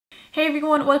Hey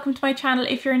everyone, welcome to my channel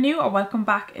if you're new, or welcome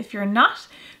back if you're not.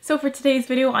 So for today's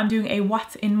video, I'm doing a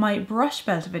what's in my brush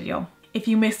belt video. If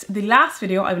you missed the last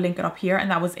video, I will link it up here, and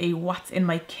that was a what's in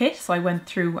my kit. So I went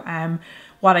through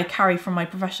what I carry from my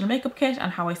professional makeup kit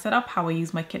and how I set up, how I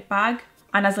use my kit bag.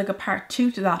 And as like a part 2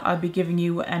 to that, I'll be giving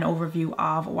you an overview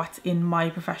of what's in my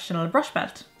professional brush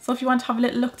belt. So if you want to have a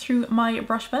little look through my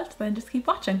brush belt, then just keep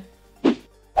watching.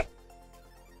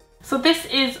 So this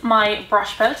is my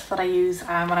brush belt that I use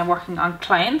when I'm working on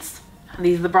clients, and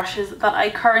these are the brushes that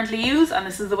I currently use, and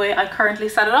this is the way I currently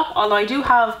set it up, although I do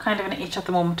have kind of an itch at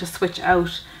the moment to switch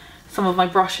out some of my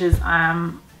brushes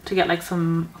to get like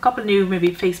a couple new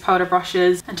maybe face powder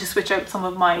brushes, and to switch out some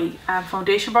of my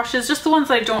foundation brushes, just the ones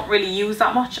that I don't really use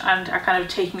that much and are kind of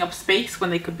taking up space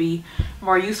when they could be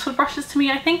more useful brushes to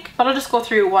me, I think. But I'll just go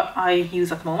through what I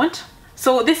use at the moment.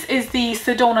 So this is the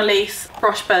Sedona lace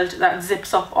brush belt that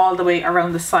zips up all the way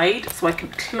around the side, so I can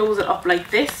close it up like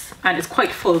this, and it's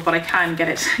quite full, but I can get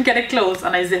it closed,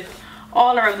 and I zip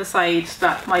all around the side so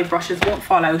that my brushes won't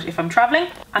fall out if I'm traveling.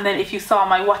 And then if you saw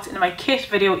my what's in my kit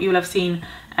video, you'll have seen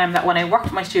that when I work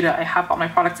for my studio, I have got my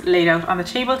products laid out on the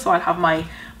table, so I'll have my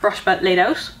brush belt laid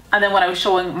out. And then when I was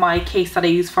showing my case that I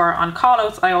use for on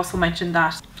callouts, I also mentioned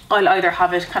that I'll either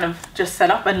have it kind of just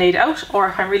set up and laid out, or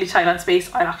if I'm really tight on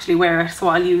space, I'll actually wear it. So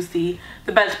I'll use the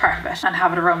belt part of it and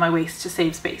have it around my waist to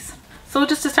save space. So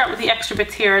just to start with the extra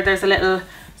bits here, there's a little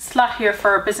slot here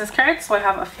for business cards. So I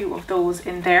have a few of those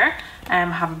in there. I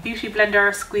have a beauty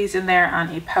blender squeezed in there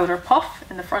and a powder puff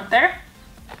in the front there.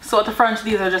 So at the front,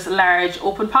 these are just large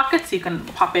open pockets, so you can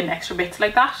pop in extra bits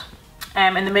like that.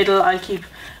 In the middle, I'll keep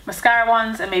mascara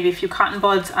ones and maybe a few cotton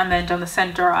buds, and then down the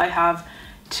center I have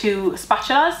 2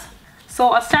 spatulas.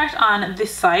 So I'll start on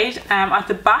this side. At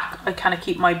the back, I kind of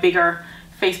keep my bigger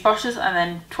face brushes, and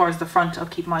then towards the front I'll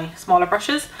keep my smaller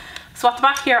brushes. So at the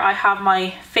back here I have my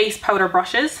face powder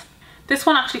brushes. This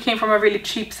one actually came from a really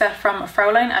cheap set from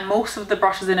Fraulein, and most of the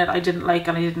brushes in it I didn't like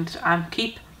and I didn't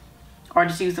keep, or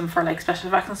just use them for like special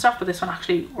effects and stuff, but this one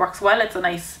actually works well. It's a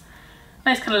nice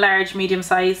kind of large medium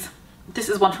size. This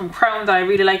is one from Crown that I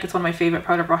really like. It's one of my favourite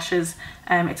powder brushes.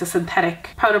 It's a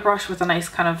synthetic powder brush with a nice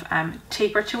kind of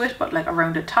taper to it, but like a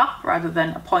rounded top rather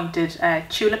than a pointed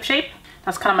tulip shape.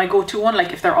 That's kind of my go-to one.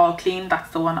 Like if they're all clean,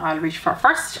 that's the one I'll reach for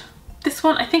first. This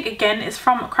one I think again is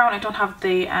from Crown. I don't have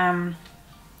the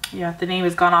yeah, the name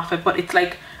has gone off it, but it's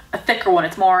like a thicker one.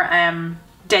 It's more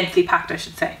densely packed, I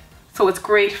should say. So it's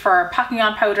great for packing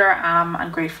on powder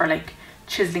and great for like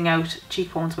chiseling out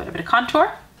cheekbones with a bit of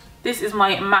contour. This is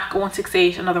my MAC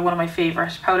 168, another one of my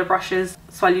favourite powder brushes.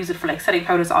 So I'll use it for like setting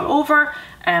powders all over.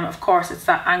 Of course, it's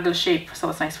that angle shape, so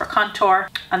it's nice for contour.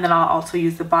 And then I'll also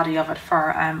use the body of it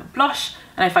for blush.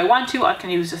 And if I want to, I can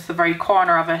use just the very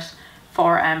corner of it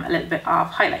for a little bit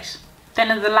of highlight. Then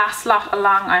in the last slot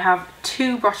along, I have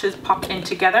 2 brushes popped in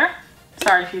together.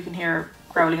 Sorry if you can hear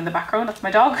growling in the background, that's my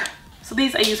dog. So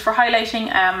these I use for highlighting.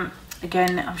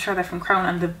 Again, I'm sure they're from Crown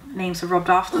and the names have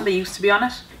rubbed off them. They used to be on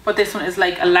it. But this one is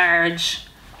like a large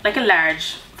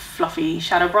fluffy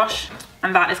shadow brush,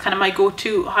 and that is kind of my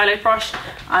go-to highlight brush.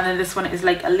 And then this one is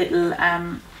like a little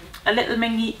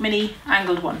mini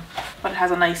angled one, but it has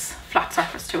a nice flat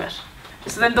surface to it.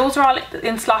 So then those are all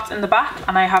in slots in the back,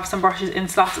 and I have some brushes in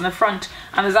slots in the front,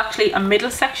 and there's actually a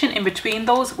middle section in between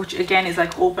those, which again is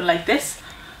like open like this.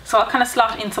 So I'll kind of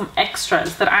slot in some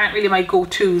extras that aren't really my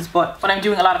go-tos, but when I'm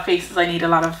doing a lot of faces I need a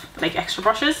lot of like extra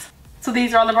brushes. So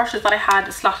these are all the brushes that I had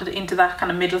slotted into that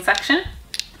kind of middle section.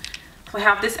 So I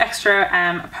have this extra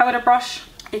powder brush.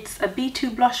 It's a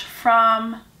B2 blush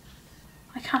from,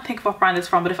 I can't think of what brand it's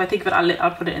from, but if I think of it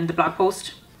I'll put it in the blog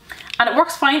post. And it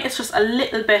works fine. It's just a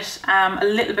little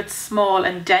bit small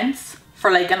and dense for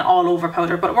like an all over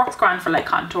powder, but it works grand for like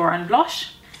contour and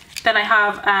blush. Then I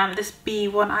have this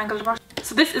B1 angled brush.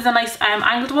 So this is a nice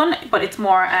angled one, but it's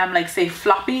more like say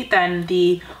floppy than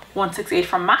the 168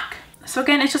 from MAC. So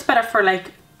again, it's just better for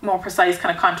like more precise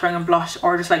kind of contouring and blush,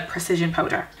 or just like precision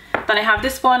powder. Then I have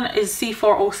this one is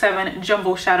C407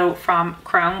 Jumbo Shadow from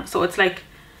Crown. So it's like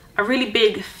a really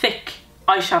big thick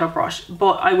eyeshadow brush,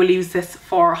 but I will use this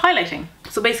for highlighting.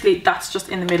 So basically that's just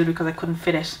in the middle because I couldn't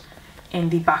fit it in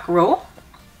the back row,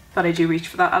 but I do reach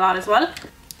for that a lot as well.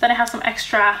 Then I have some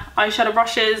extra eyeshadow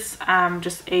brushes,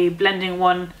 just a blending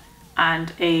one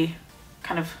and a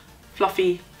kind of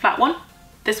fluffy flat one.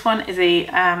 This one is a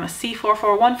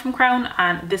C441 from Crown,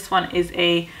 and this one is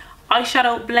a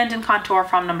eyeshadow blend and contour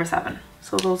from number 7.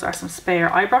 So those are some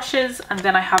spare eye brushes, and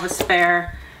then I have a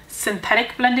spare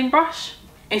synthetic blending brush.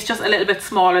 It's just a little bit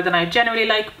smaller than I generally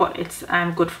like, but it's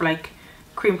good for like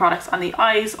cream products on the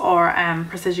eyes or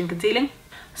precision concealing.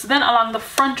 So then along the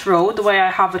front row, the way I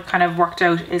have it kind of worked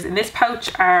out is in this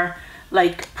pouch are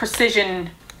like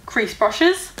precision crease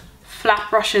brushes, flat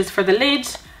brushes for the lid,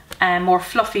 and more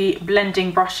fluffy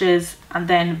blending brushes, and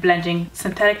then blending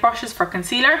synthetic brushes for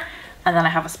concealer, and then I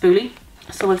have a spoolie.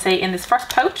 So we'll say in this first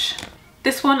pouch,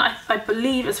 this one I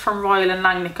believe is from Royal &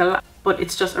 Langnickel, but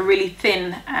it's just a really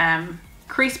thin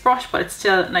crease brush, but it's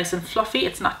still nice and fluffy.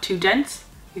 It's not too dense.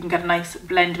 You can get a nice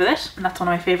blend with it, and that's one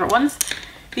of my favorite ones.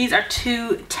 These are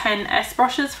two 10S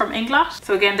brushes from Inglot.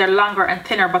 So again, they're longer and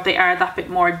thinner, but they are that bit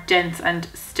more dense and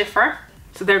stiffer.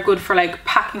 So they're good for like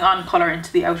packing on colour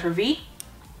into the outer V.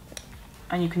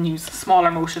 And you can use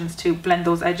smaller motions to blend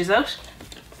those edges out.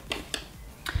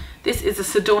 This is a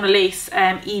Sedona Lace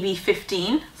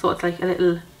EB15, so it's like a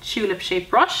little tulip shaped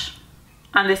brush.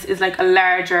 And this is like a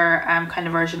larger kind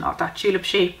of version of that tulip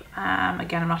shape.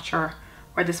 Again, I'm not sure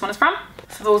where this one is from.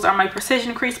 So those are my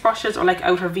precision crease brushes, or like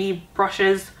outer V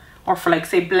brushes, or for like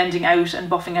say blending out and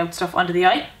buffing out stuff under the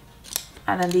eye.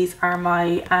 And then these are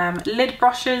my lid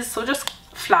brushes, so just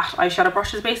flat eyeshadow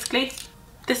brushes basically.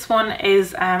 This one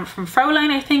is from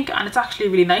Fraulein, I think, and it's actually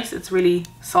really nice. It's really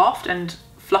soft and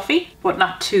fluffy, but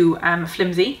not too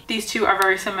flimsy. These two are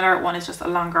very similar. One is just a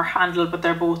longer handle, but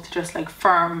they're both just like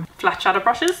firm flat shadow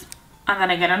brushes. And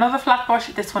then again, another flat brush.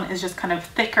 This one is just kind of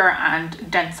thicker and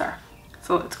denser.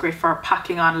 So it's great for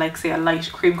packing on like say a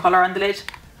light cream colour on the lid.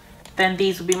 Then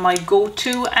these would be my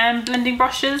go-to blending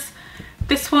brushes.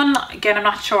 This one, again, I'm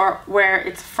not sure where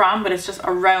it's from, but it's just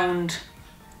a round,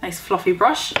 nice fluffy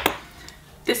brush.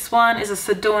 This one is a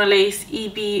Sedona Lace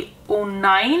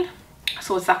EB09.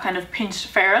 So it's that kind of pinched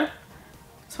ferrule.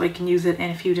 So I can use it in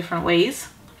a few different ways.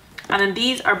 And then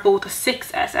these are both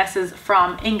 6SSs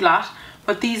from Inglot,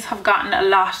 but these have gotten a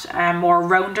lot more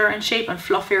rounder in shape and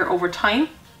fluffier over time.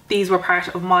 These were part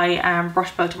of my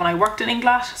brush belt when I worked in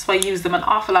Inglot, so I used them an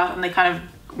awful lot, and they kind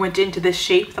of went into this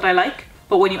shape that I like.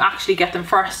 But when you actually get them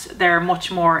first, they're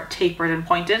much more tapered and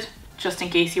pointed, just in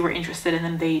case you were interested in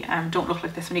them. They don't look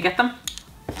like this when you get them.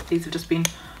 These have just been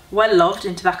well loved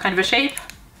into that kind of a shape.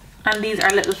 And these are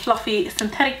little fluffy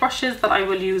synthetic brushes that I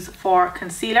will use for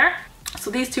concealer. So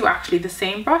these two are actually the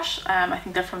same brush. I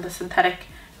think they're from the synthetic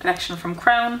collection from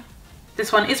Crown.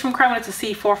 This one is from Crown. It's a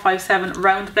C457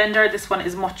 round blender. This one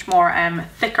is much more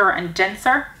thicker and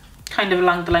denser, kind of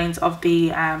along the lines of the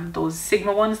those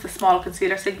Sigma ones, the small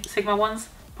concealer Sigma ones,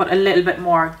 but a little bit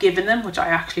give in them, which I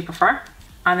actually prefer.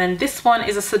 And then this one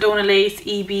is a Sedona Lace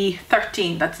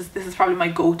EB13. This is probably my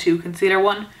go-to concealer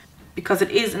one, because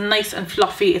it is nice and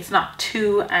fluffy. It's not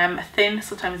too thin.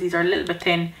 Sometimes these are a little bit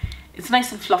thin. It's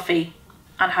nice and fluffy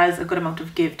and has a good amount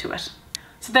of give to it.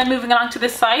 So then moving along to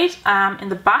this side, in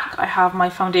the back I have my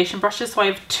foundation brushes. So I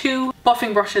have two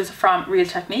buffing brushes from Real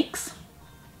Techniques.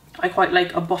 I quite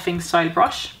like a buffing style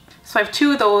brush. So I have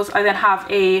two of those. I then have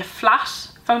a flat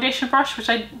foundation brush, which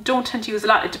I don't tend to use a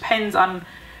lot. It depends on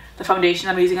the foundation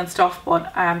I'm using and stuff,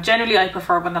 but generally I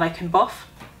prefer one that I can buff.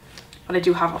 But I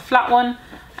do have a flat one.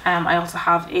 I also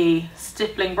have a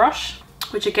stippling brush,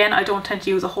 which again I don't tend to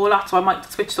use a whole lot, so I might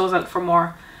switch those out for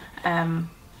more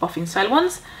buffing style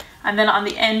ones. And then on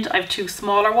the end I have two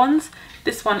smaller ones.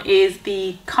 This one is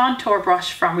the contour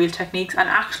brush from Real Techniques, and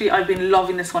actually I've been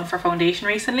loving this one for foundation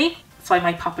recently, so I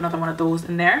might pop another one of those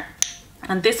in there.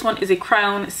 And this one is a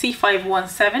Crown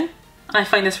C517, and I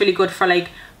find this really good for like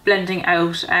blending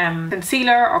out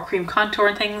concealer or cream contour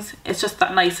and things. It's just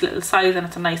that nice little size, and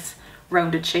it's a nice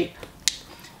rounded shape.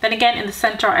 Then again in the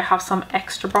center I have some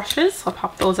extra brushes, so I'll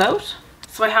pop those out.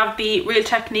 So I have the Real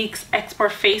Techniques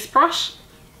Expert Face Brush.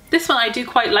 This one I do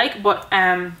quite like, but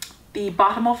the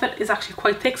bottom of it is actually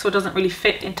quite thick, so it doesn't really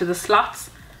fit into the slots.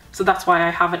 So that's why I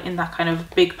have it in that kind of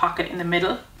big pocket in the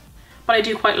middle. But I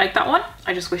do quite like that one.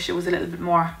 I just wish it was a little bit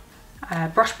more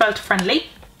brush belt friendly.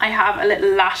 I have a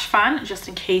little lash fan, just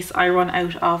in case I run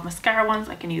out of mascara ones,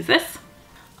 I can use this.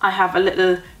 I have a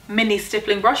little mini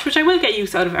stippling brush, which I will get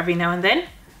use out of every now and then,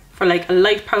 for like a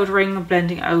light powdering,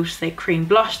 blending out, say cream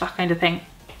blush, that kind of thing.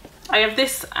 I have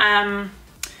this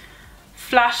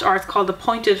flat, or it's called the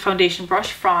pointed foundation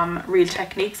brush from Real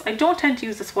Techniques. I don't tend to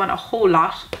use this one a whole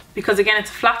lot, because again it's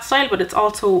a flat style, but it's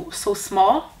also so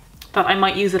small that I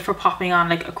might use it for popping on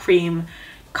like a cream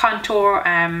contour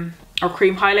or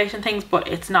cream highlight and things, but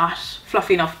it's not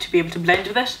fluffy enough to be able to blend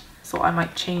with it, so I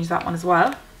might change that one as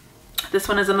well. This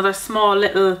one is another small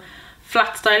little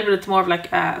flat style, but it's more of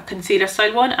like a concealer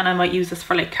style one, and I might use this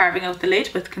for like carving out the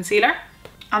lid with concealer.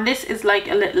 And this is like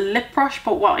a little lip brush,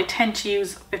 but what I tend to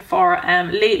use it for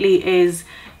lately is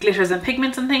glitters and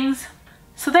pigments and things.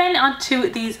 So then onto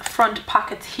these front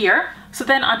pockets here. So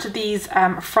then onto these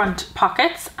front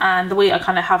pockets, and the way I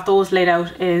kind of have those laid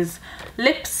out is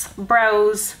lips,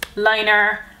 brows,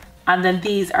 liner, and then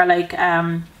these are like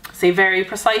say very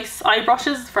precise eye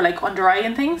brushes for like under eye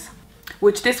and things.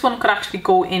 which this one could actually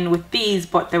go in with these,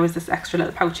 but there was this extra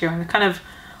little pouch here and it kind of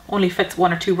only fits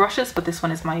 1 or 2 brushes, but this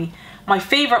one is my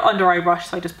favorite under eye brush,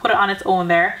 so I just put it on its own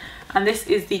there. And this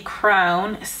is the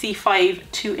Crown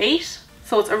C528.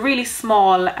 So it's a really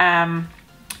small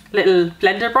little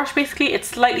blender brush basically. It's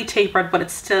slightly tapered, but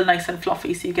it's still nice and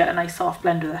fluffy, so you get a nice soft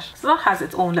blend with it. So that has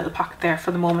its own little pocket there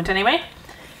for the moment anyway.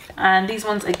 And these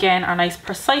ones again are nice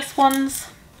precise ones.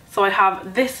 So I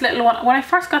have this little one. When I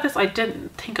first got this, I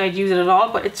didn't think I'd use it at all,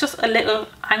 but it's just a little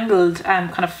angled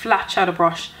kind of flat shadow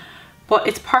brush. But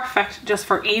it's perfect just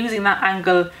for using that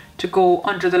angle to go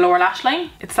under the lower lash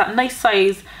line. It's that nice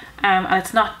size and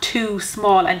it's not too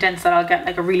small and dense that I'll get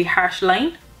like a really harsh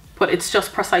line, but it's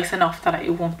just precise enough that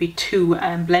it won't be too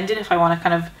blended if I want to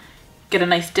kind of get a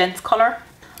nice dense colour.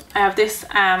 I have this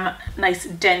nice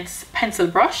dense pencil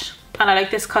brush, and I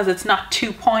like this because it's not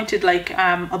too pointed like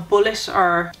a bullet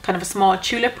or kind of a small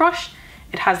tulip brush.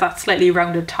 It has that slightly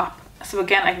rounded top. So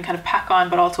again, I can kind of pack on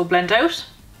but also blend out.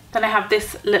 Then I have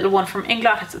this little one from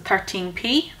Inglot, it's a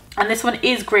 13p. And this one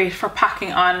is great for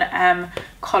packing on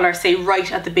colour, say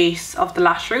right at the base of the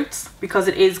lash roots, because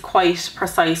it is quite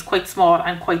precise, quite small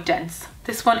and quite dense.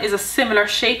 This one is a similar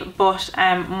shape but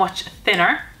much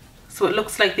thinner. So it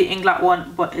looks like the Inglot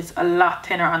one, but it's a lot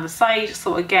thinner on the side.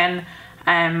 So again,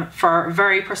 for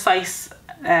very precise,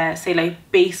 say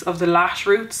like base of the lash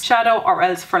roots shadow, or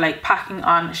else for like packing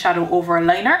on shadow over a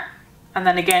liner. And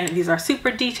then again, these are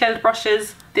super detailed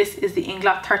brushes. This is the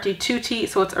Inglot 32T,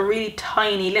 so it's a really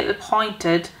tiny little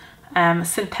pointed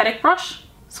synthetic brush.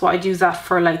 So I'd use that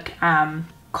for like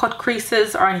cut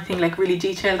creases or anything like really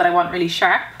detailed that I want really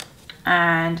sharp.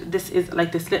 And this is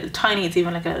like this little tiny, it's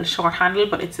even like a little short handle,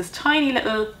 but it's this tiny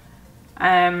little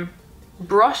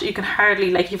brush. You can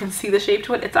hardly like even see the shape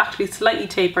to it. It's actually slightly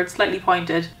tapered, slightly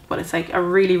pointed, but it's like a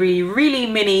really, really, really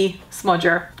mini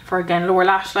smudger for again lower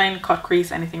lash line, cut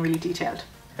crease, anything really detailed.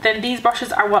 Then these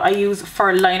brushes are what I use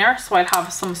for liner. So I'll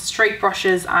have some straight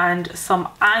brushes and some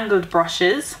angled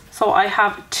brushes. So I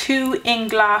have 2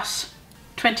 Inglot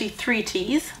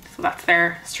 23Ts. So that's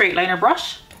their straight liner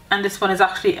brush. And this one is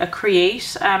actually a Create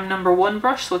 #1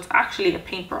 brush. So it's actually a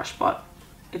paintbrush, but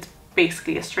it's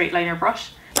basically a straight liner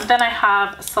brush. And then I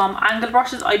have some angled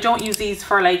brushes. I don't use these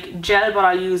for like gel, but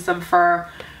I'll use them for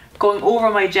going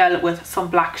over my gel with some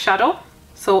black shadow.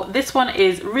 So this one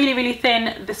is really, really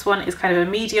thin, this one is kind of a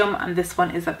medium, and this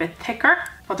one is a bit thicker,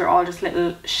 but they're all just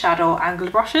little shadow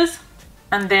angled brushes.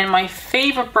 And then my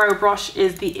favourite brow brush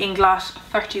is the Inglot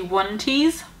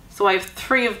 31Ts. So I have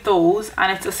 3 of those,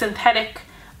 and it's a synthetic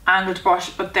angled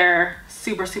brush, but they're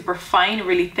super, super fine,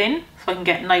 really thin. So I can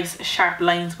get nice sharp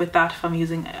lines with that if I'm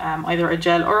using either a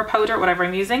gel or a powder, whatever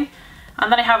I'm using.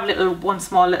 And then I have one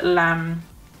small little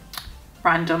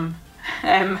random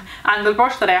angle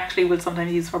brush that I actually will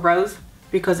sometimes use for brows,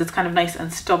 because it's kind of nice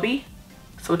and stubby,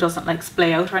 so it doesn't like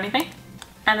splay out or anything.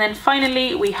 And then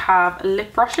finally we have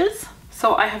lip brushes.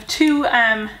 So I have 2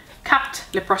 capped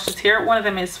lip brushes here. One of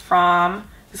them is from,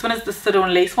 this one is the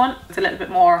Sedone Lace one. It's a little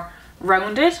bit more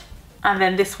rounded. And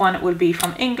then this one will be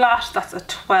from Inglot. That's a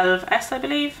 12S, I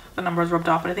believe. The number is rubbed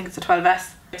off, but I think it's a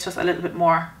 12S. It's just a little bit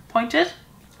more pointed.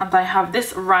 And I have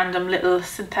this random little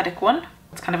synthetic one.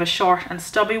 It's kind of a short and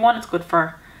stubby one. It's good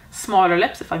for smaller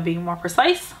lips if I'm being more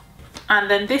precise. And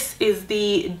then this is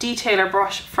the detailer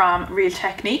brush from Real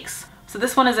Techniques. So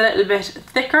this one is a little bit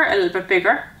thicker, a little bit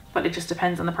bigger, but it just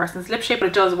depends on the person's lip shape. But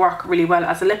it does work really well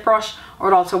as a lip brush, or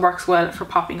it also works well for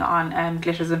popping on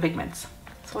glitters and pigments.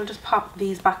 So I'll just pop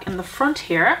these back in the front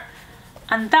here.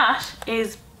 And that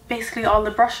is basically all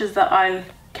the brushes that I'll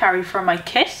carry for my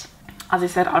kit. As I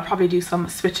said, I'll probably do some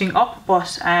switching up,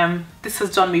 but this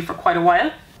has done me for quite a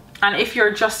while. And if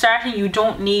you're just starting, you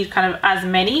don't need kind of as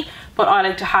many, but I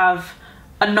like to have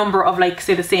a number of like,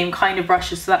 say, the same kind of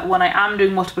brushes, so that when I am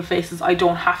doing multiple faces, I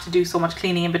don't have to do so much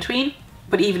cleaning in between.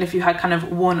 But even if you had kind of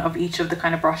one of each of the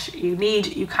kind of brush you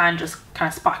need, you can just kind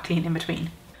of spot clean in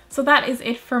between. So that is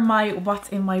it for my what's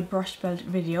in my brush belt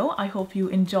video. I hope you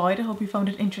enjoyed. I hope you found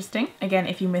it interesting. Again,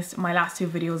 if you missed my last 2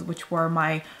 videos, which were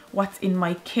my what's in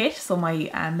my kit, so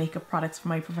my makeup products for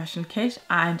my professional kit,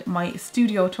 and my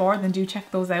studio tour, then do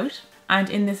check those out. And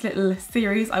in this little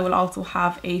series, I will also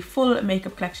have a full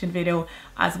makeup collection video,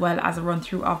 as well as a run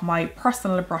through of my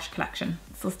personal brush collection.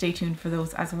 So stay tuned for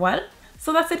those as well.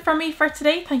 So that's it from me for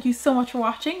today. Thank you so much for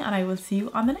watching, and I will see you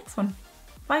on the next one.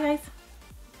 Bye guys.